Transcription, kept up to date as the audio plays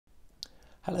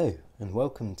Hello and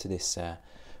welcome to this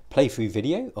playthrough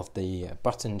video of the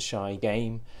button shy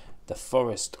game The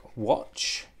Forest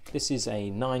Watch. This is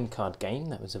a 9-card game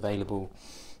that was available,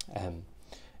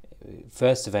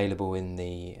 first available in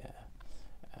the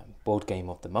Board Game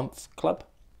of the Month Club,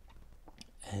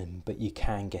 but you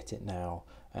can get it now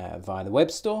via the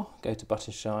web store. Go to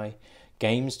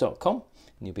buttonshygames.com and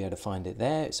you'll be able to find it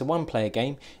there. It's a 1-player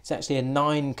game. It's actually a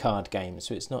 9-card game,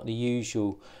 so it's not the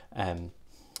usual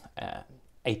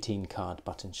 18-card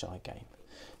button shy game.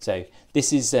 So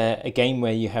this is a game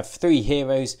where you have 3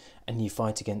 heroes and you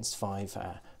fight against five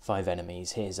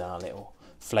enemies. Here's our little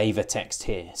flavour text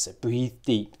here. So breathe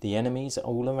deep. The enemies are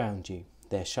all around you.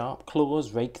 Their sharp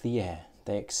claws rake the air.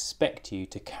 They expect you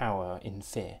to cower in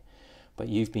fear. But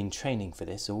you've been training for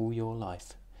this all your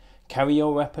life. Carry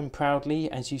your weapon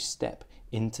proudly as you step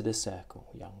into the circle,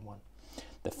 young one.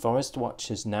 The Forest Watch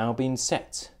has now been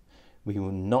set. We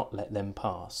will not let them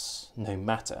pass, no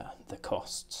matter the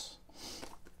costs.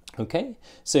 Okay,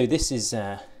 so this is,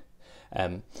 so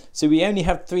we only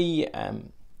have 3,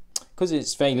 because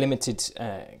it's very limited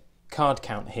card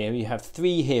count here, you have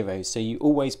 3 heroes, so you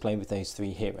always play with those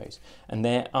 3 heroes. And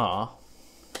there are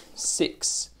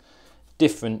 6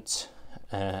 different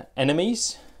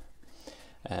enemies.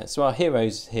 So our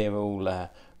heroes here are all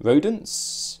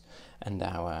rodents, and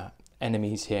our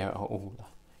enemies here are all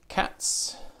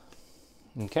cats.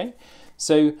 Okay,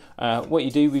 so what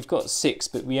you do, we've got 6,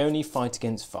 but we only fight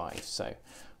against 5. So,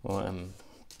 and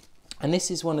this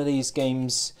is one of these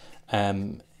games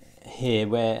here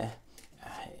where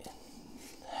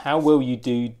how well you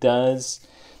do does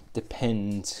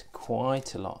depend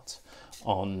quite a lot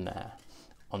on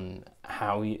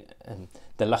how you,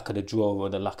 the luck of the draw or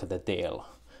the luck of the deal.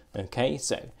 Okay,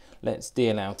 so let's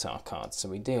deal out our cards. So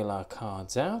we deal our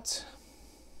cards out.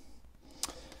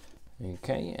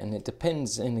 Okay, and it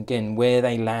depends, and again, where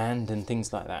they land and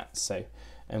things like that. So,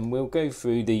 and we'll go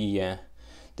through the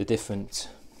different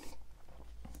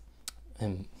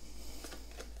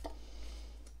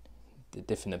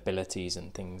abilities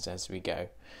and things as we go.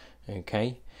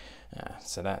 Okay,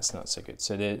 so that's not so good.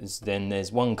 So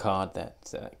there's one card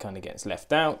that kind of gets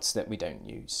left out that we don't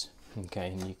use. Okay,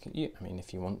 and I mean,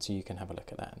 if you want to, you can have a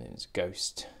look at that. And it's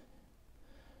Ghost.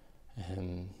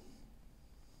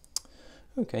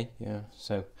 Okay, yeah,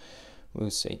 so we'll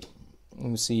see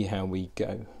how we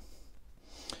go.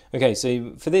 Okay,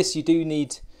 so for this you do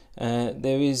need,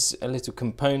 there is a little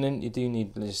component, you do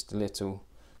need just a little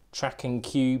tracking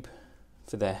cube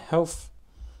for their health.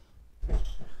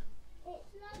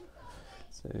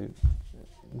 So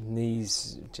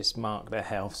these just mark their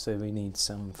health, so we need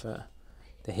some for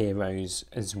the heroes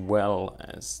as well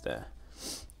as the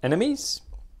enemies.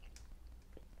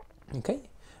 Okay,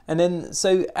 and then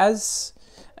so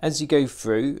as you go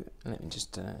through, let me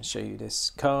just show you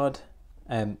this card.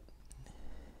 You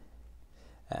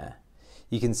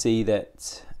can see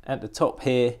that at the top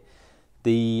here,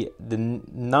 the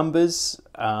numbers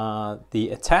are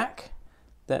the attack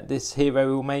that this hero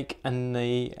will make, and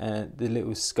the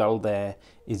little skull there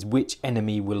is which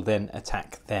enemy will then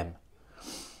attack them.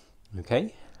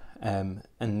 Okay, and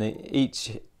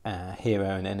each hero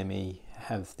and enemy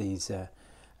have these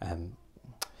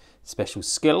special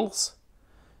skills.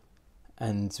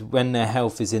 And when their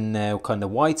health is in their kind of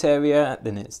white area,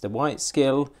 then it's the white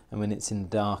skill. And when it's in the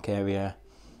dark area,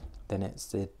 then it's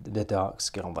the dark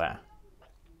skill there.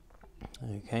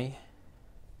 Okay.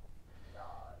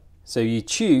 So you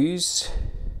choose,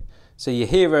 so your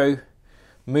hero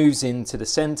moves into the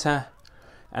center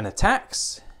and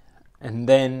attacks. And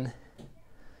then,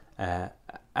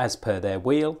 as per their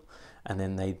wheel, and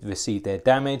then they receive their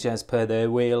damage as per their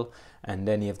wheel. And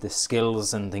any of the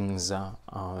skills and things are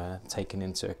taken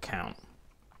into account.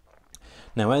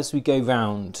 Now, as we go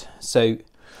round, so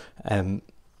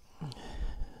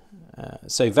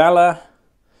Valor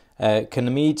can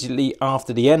immediately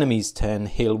after the enemy's turn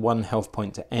heal 1 health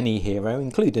point to any hero,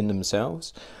 including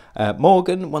themselves.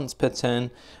 Morgan, once per turn,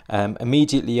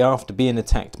 immediately after being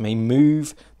attacked, may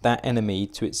move that enemy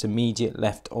to its immediate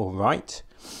left or right.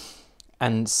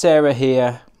 And Sarah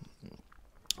here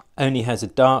only has a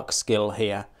dark skill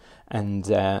here, and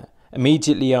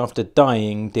immediately after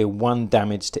dying, deal 1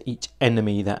 damage to each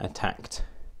enemy that attacked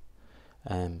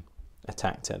at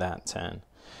that turn.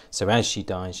 So as she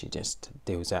dies, she just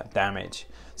deals that damage.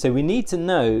 So we need to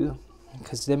know,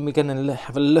 because then we're going to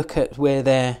have a look at where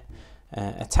they're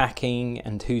attacking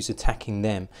and who's attacking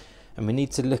them, and we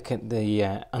need to look at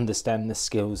the understand the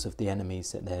skills of the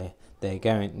enemies that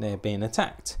they're being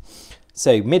attacked.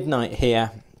 So Midnight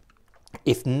here,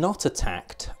 if not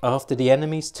attacked, after the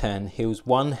enemy's turn, heals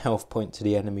 1 health point to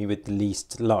the enemy with the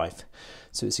least life.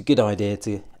 So it's a good idea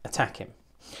to attack him.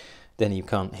 then you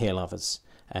can't heal others.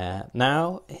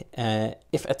 Now,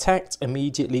 if attacked,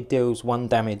 immediately deals 1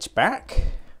 damage back.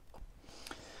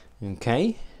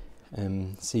 Okay,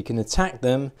 so you can attack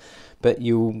them, but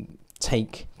you'll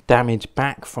take damage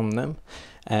back from them.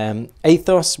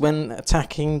 Athos, when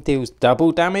attacking, deals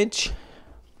double damage.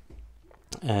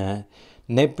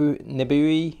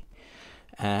 Neburi,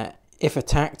 if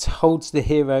attacked, holds the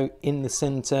hero in the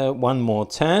center 1 more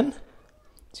turn.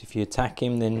 So if you attack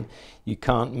him, then you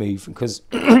can't move, because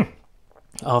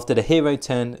after the hero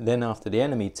turn, then after the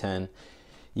enemy turn,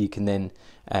 you can then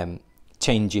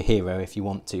change your hero if you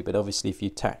want to. But obviously if you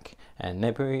attack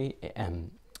Neburi,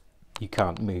 you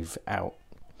can't move out.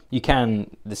 You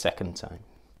can the second time.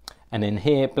 And then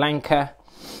here, Blanca,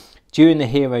 during the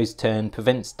hero's turn,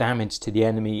 prevents damage to the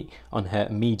enemy on her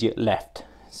immediate left.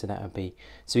 So that would be,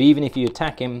 so even if you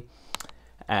attack him,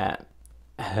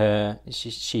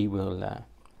 she will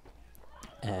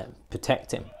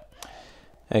protect him.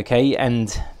 Okay,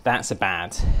 and that's a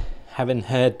bad. Having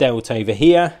her dealt over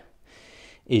here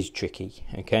is tricky.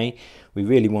 Okay, we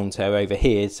really want her over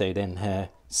here, so then her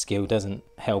skill doesn't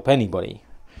help anybody.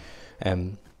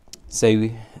 So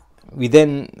we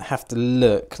then have to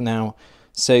look now.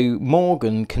 So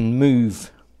Morgan can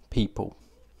move people.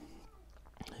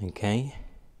 Okay.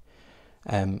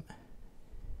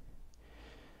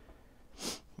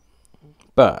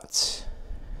 But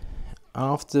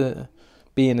after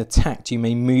being attacked, you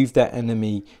may move that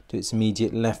enemy to its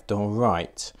immediate left or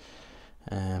right.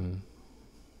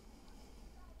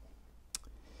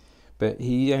 But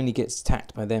he only gets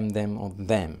attacked by them, or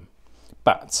them.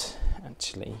 But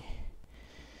actually,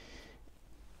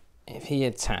 if he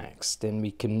attacks, then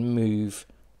we can move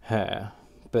her.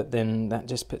 But then that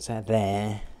just puts her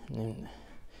there. And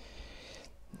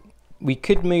we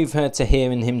could move her to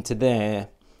here and him to there.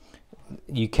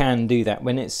 You can do that.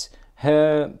 When it's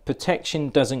her protection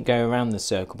doesn't go around the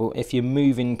circle, but if you're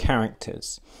moving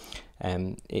characters,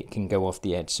 it can go off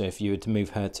the edge. So if you were to move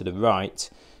her to the right,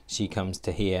 she comes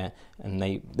to here, and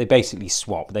they basically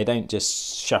swap. They don't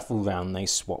just shuffle around, they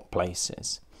swap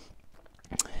places.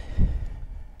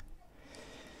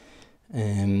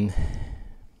 And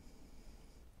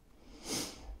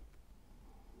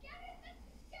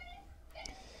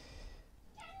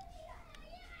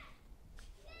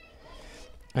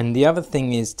the other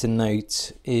thing is to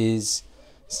note is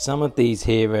some of these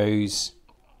heroes,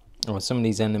 or some of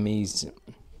these enemies,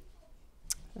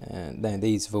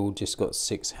 these have all just got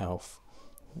 6 health.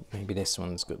 Maybe this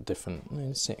one's got different.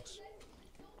 No, 6.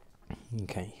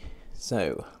 Okay,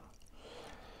 so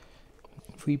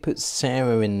if we put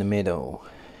Sarah in the middle,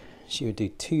 she would do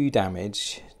 2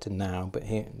 damage to now, but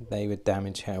here they would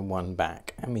damage her 1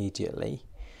 back immediately.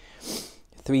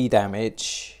 3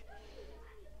 damage,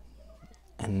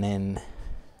 and then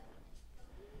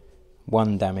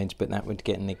 1 damage, but that would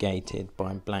get negated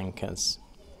by Blanca's.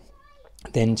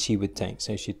 Then she would take,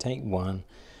 so she'd take 1,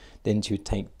 then she would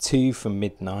take 2 from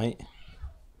Midnight,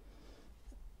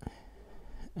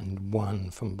 and 1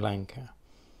 from Blanca.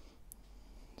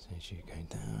 So she would go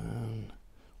down,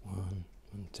 1,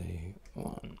 2,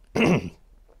 1.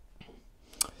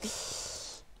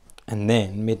 And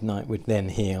then Midnight would then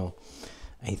heal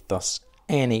Athos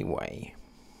anyway,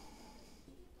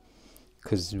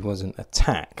 because he wasn't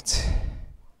attacked.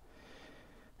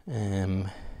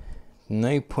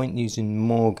 No point using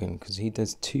Morgan, because he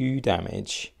does 2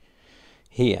 damage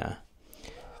here,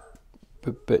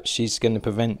 but she's going to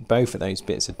prevent both of those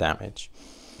bits of damage.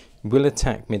 We'll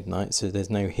attack Midnight, so there's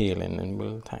no healing, and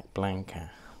we'll attack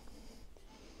Blanca.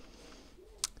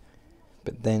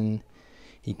 But then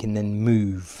he can then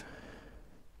move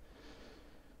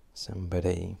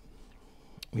somebody.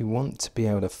 We want to be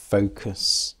able to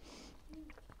focus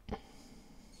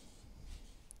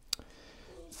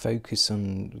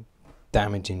on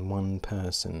damaging 1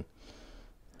 person.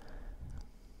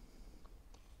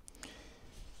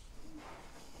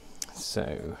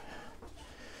 So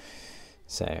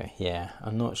yeah,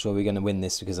 I'm not sure we're going to win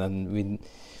this, because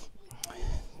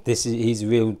he's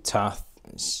real tough.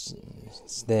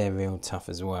 They're real tough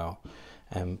as well.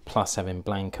 Plus having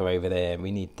Blanca over there,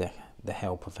 we need the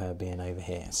help of her being over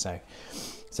here. So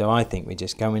I think we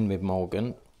just go in with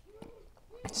Morgan.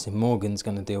 So Morgan's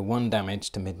going to deal 1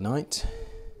 damage to Midnight,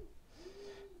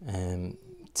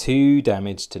 2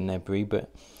 damage to Nebri,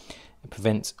 but it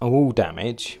prevents all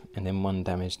damage, and then 1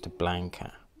 damage to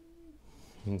Blanca.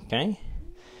 Okay,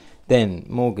 then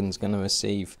Morgan's going to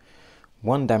receive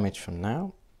 1 damage from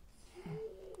now,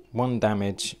 1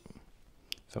 damage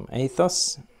from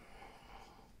Athos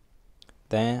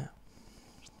there,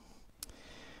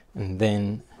 and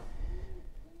then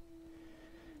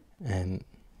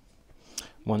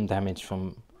 1 damage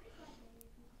from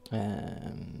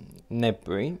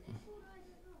Nebri.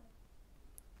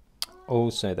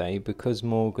 Also though, because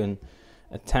Morgan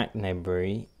attacked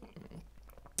Nebri,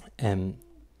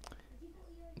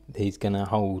 he's going to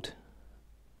hold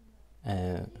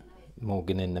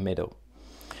Morgan in the middle.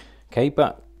 Okay,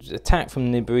 but attack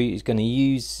from Nebri is going to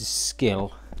use the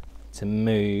skill to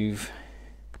move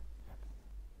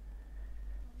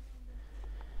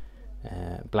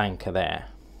Blanca there.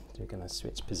 So we're going to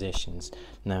switch positions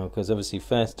now, because obviously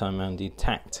first time round he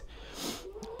attacked,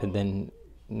 but then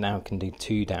now can do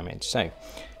 2 damage. So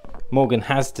Morgan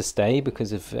has to stay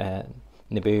because of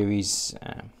Nibiri's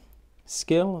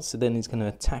skill, so then he's going to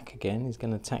attack again. He's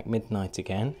going to attack Midnight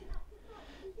again,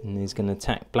 and he's going to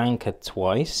attack Blanca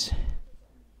twice,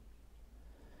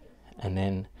 and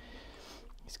then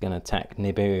he's going to attack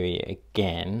Nibiri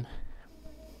again.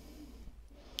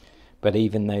 But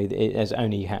even though it has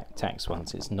only attacks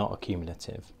once, it's not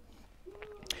accumulative.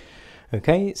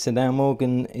 Okay, so now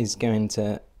Morgan is going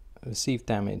to receive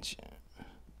damage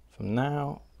from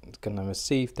now. It's going to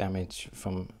receive damage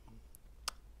from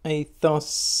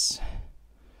Athos.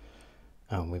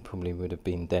 Oh, we probably would have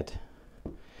been dead,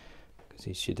 because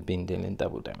he should have been dealing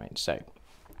double damage. So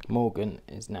Morgan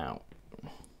is now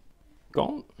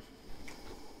gone.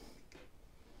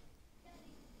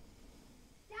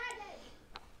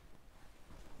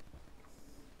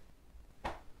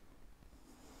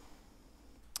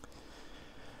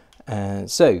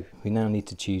 So we now need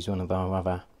to choose one of our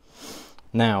other.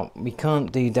 Now we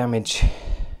can't do damage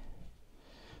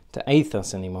to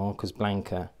Athos anymore because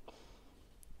Blanca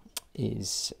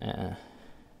is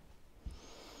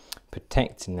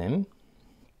protecting them,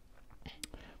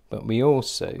 but we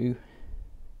also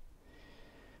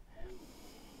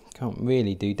can't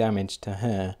really do damage to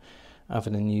her other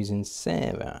than using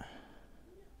Sarah.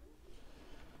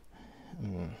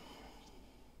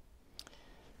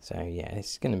 So yeah,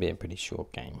 it's going to be a pretty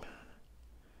short game,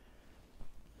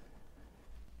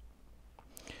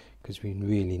 because we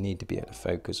really need to be able to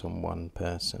focus on one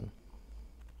person.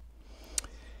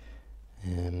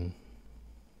 I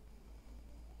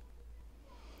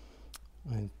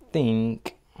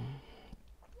think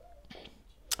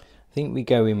we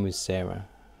go in with Sarah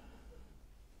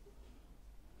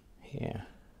here,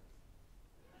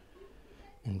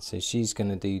 and so she's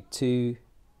going to do 2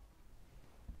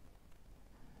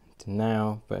 to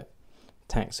now, but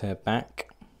attacks her back.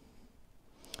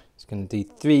 It's going to do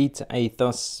 3 to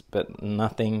Athos, but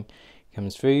nothing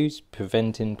comes through,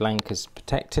 preventing Blanca's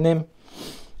protecting him.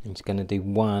 He's going to do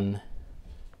 1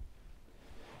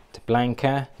 to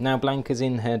Blanca. Now Blanca's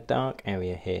in her dark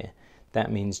area here.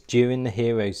 That means during the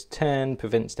hero's turn,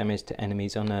 prevents damage to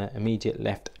enemies on her immediate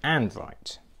left and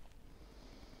right.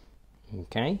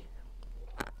 Okay.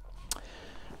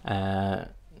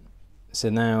 So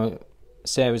now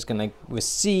Sarah's going to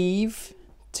receive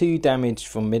 2 damage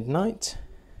from Midnight.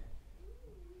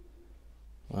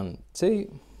 1,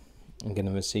 2. I'm going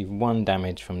to receive 1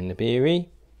 damage from Nibiri.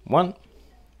 1.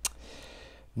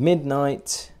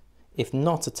 Midnight, if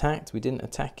not attacked, we didn't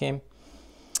attack him,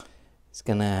 it's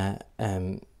going to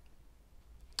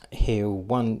heal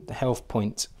 1 health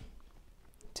point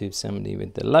to somebody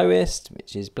with the lowest,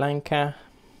 which is Blanca.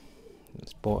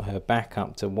 Let's brought her back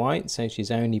up to white, so she's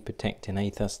only protecting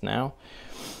Athos now.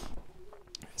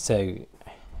 So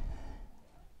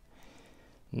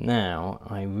now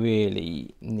I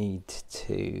really need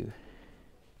to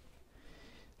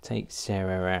take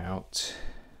Sarah out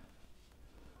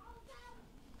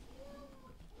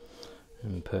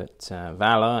and put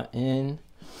Valor in.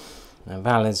 Now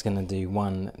Valor's going to do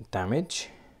 1 damage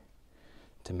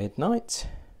to Midnight.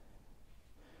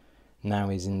 Now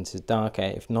he's into dark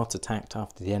area. If not attacked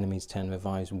after the enemy's turn,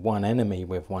 revives 1 enemy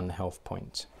with 1 health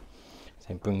point.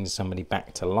 So it brings somebody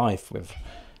back to life with,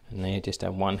 and they just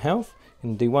have 1 health. You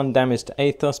can do 1 damage to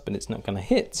Athos, but it's not going to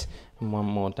hit, and 1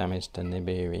 more damage to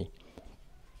Nibiri.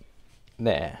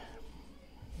 There.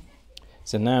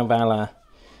 So now Valor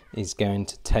is going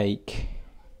to take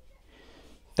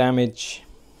damage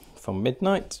from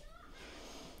Midnight.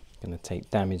 Going to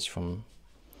take damage from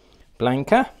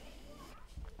Blanca.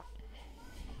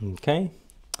 Okay,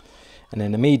 and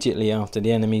then immediately after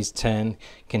the enemy's turn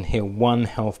can heal 1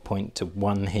 health point to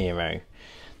 1 hero.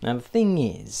 Now the thing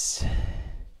is,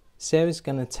 Sarah's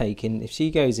going to take in, if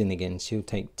she goes in again, she'll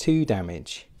take 2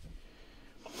 damage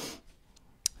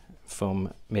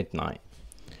from Midnight,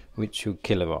 which will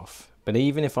kill her off. But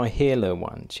even if I heal her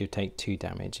 1, she'll take 2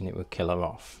 damage and it will kill her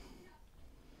off.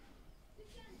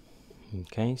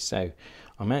 Okay, so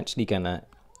I'm actually going to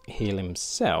heal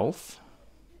himself.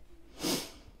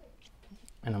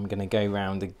 And I'm going to go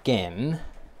round again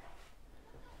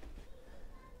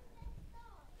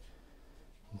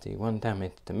do 1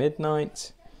 damage to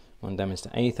Midnight, 1 damage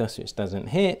to Athos, which doesn't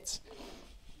hit,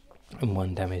 and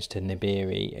 1 damage to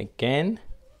Nibiri again.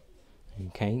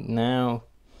 Okay, now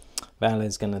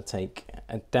Valor's going to take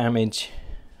a damage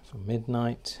from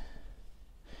Midnight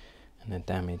and a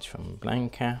damage from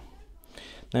Blanca.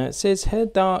 Now it says her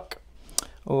dark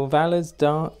or Valor's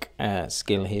dark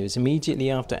skill here is immediately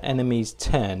after enemy's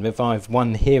turn revive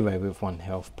 1 hero with 1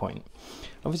 health point.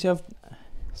 Obviously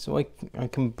I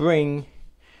can bring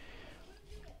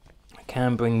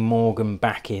Morgan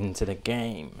back into the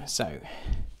game. So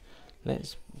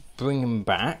let's bring him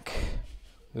back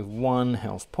with 1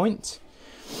 health point.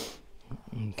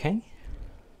 Okay.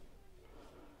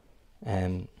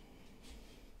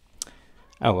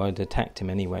 Oh, I'd attacked him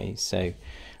anyway, so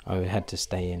I had to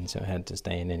stay in,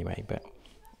 anyway. But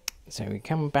so we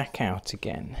come back out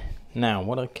again. Now,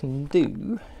 what I can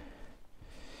do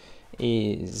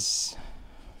is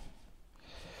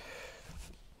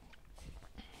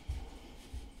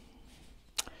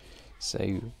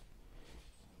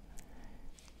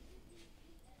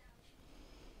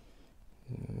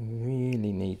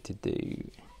really need to do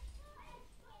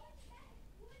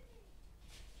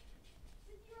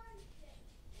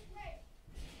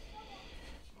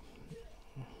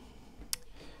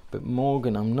but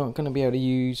Morgan, I'm not going to be able to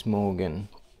use Morgan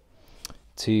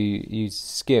to use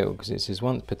skill, because it says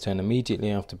once per turn, immediately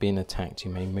after being attacked,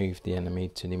 you may move the enemy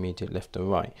to the immediate left or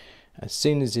right. As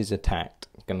soon as he's attacked,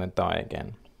 going to die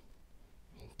again.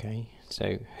 Okay,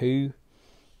 so who?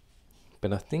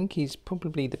 But I think he's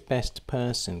probably the best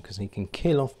person, because he can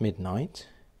kill off Midnight,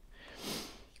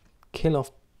 kill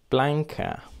off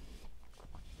Blanca,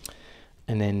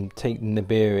 and then take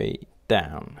Nibiri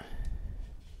down.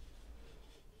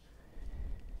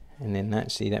 And then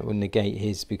actually that will negate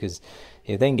his, because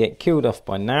he'll then get killed off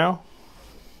by now.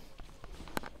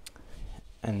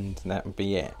 And that would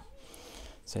be it.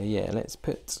 So yeah, let's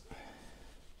put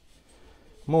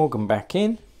Morgan back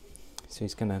in. So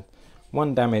he's going to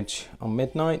 1 damage on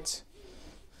Midnight.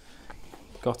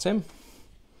 Got him.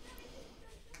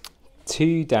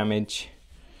 2 damage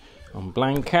on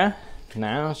Blanca.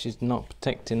 Now she's not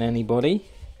protecting anybody.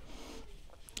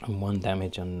 And 1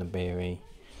 damage on Nibiri.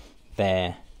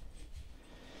 There.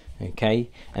 Okay,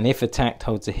 and if attacked,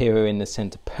 holds a hero in the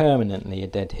centre permanently. A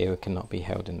dead hero cannot be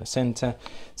held in the centre.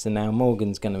 So now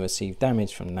Morgan's going to receive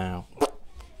damage from now.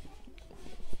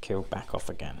 Killed back off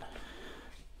again.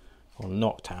 Or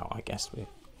knocked out, I guess we're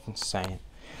saying.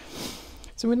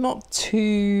 So we're not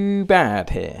too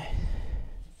bad here.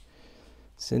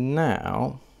 So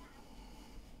now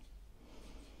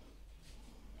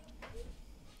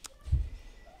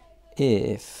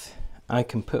if I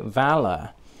can put Valor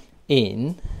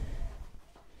in.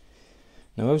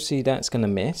 Now obviously that's going to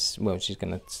miss. Well, she's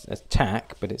going to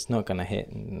attack, but it's not going to hit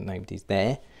and nobody's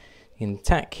there. You can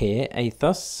attack here,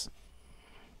 Athos,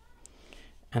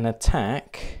 and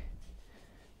attack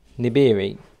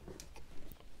Nibiri.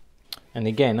 And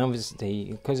again, obviously,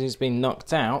 because it's been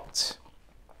knocked out,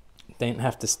 don't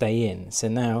have to stay in. So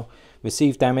now,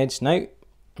 receive damage, no.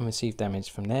 And receive damage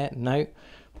from there, no.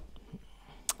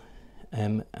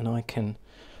 And I can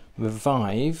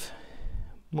revive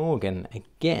Morgan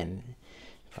again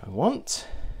if I want.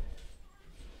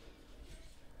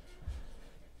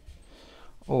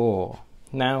 Or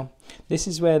now this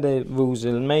is where the rules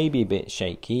are maybe a bit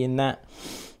shaky, in that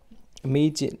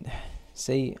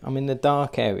see, I'm in the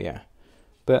dark area,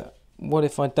 but what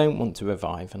if I don't want to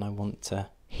revive and I want to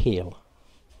heal?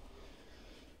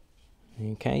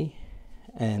 Okay,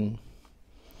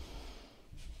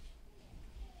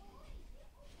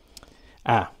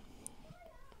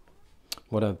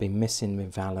 what I've been missing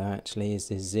with Valor actually is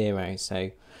this 0.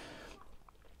 So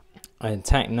I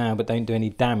attack now but don't do any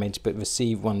damage, but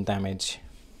receive 1 damage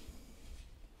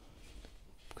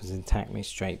because it attacked me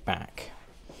straight back.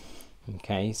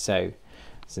 Okay, so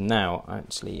now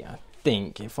actually I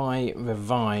think if I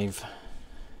revive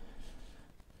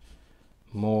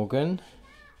Morgan,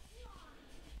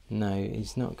 no,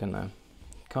 he's not gonna,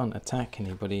 can't attack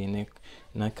anybody, and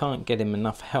I can't get him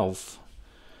enough health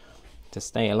to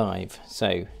stay alive.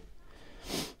 So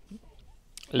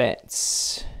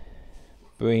let's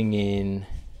bring in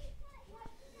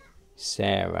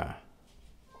Sarah.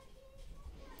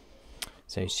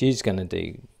 So she's going to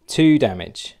do 2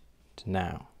 damage to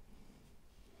now.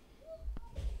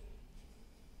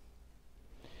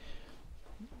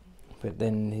 But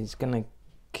then he's going to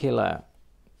kill her.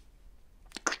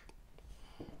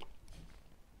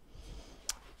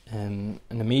 And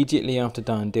immediately after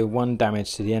dying, deal 1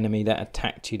 damage to the enemy that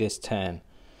attacked you this turn.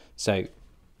 So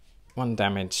 1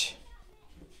 damage.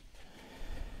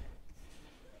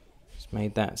 Just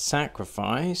made that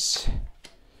sacrifice.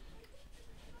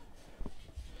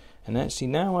 And actually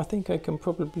now I think I can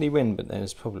probably win, but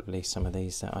there's probably some of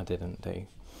these that I didn't do.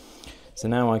 So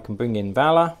now I can bring in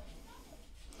Valor,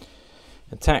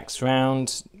 attacks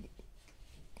round,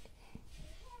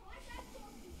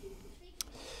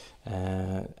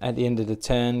 at the end of the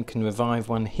turn can revive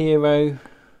one hero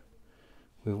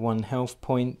with 1 health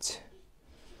point.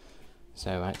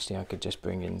 So actually I could just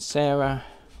bring in Sarah,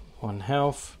 1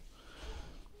 health,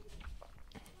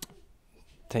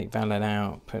 take Valor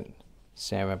out, put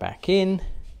Sarah back in.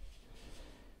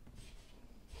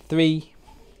 3,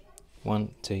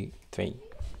 1, 2, 3.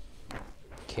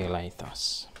 Kill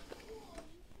Athos.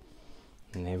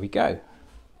 And there we go.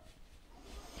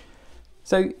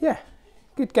 So yeah,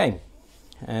 good game.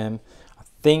 I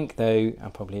think though,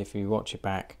 probably if you watch it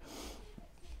back,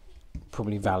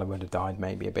 probably Valor would have died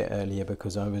maybe a bit earlier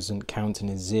because I wasn't counting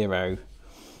his 0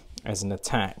 as an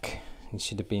attack. He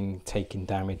should have been taking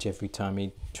damage every time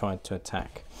he tried to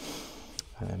attack.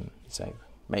 So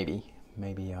maybe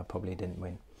I probably didn't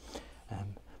win.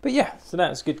 But yeah, so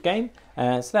that's a good game.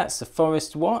 So that's the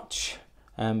Forest Watch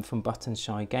from Button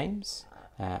Shy Games.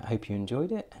 I hope you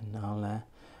enjoyed it, and I'll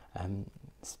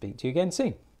speak to you again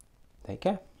soon. Take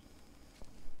care.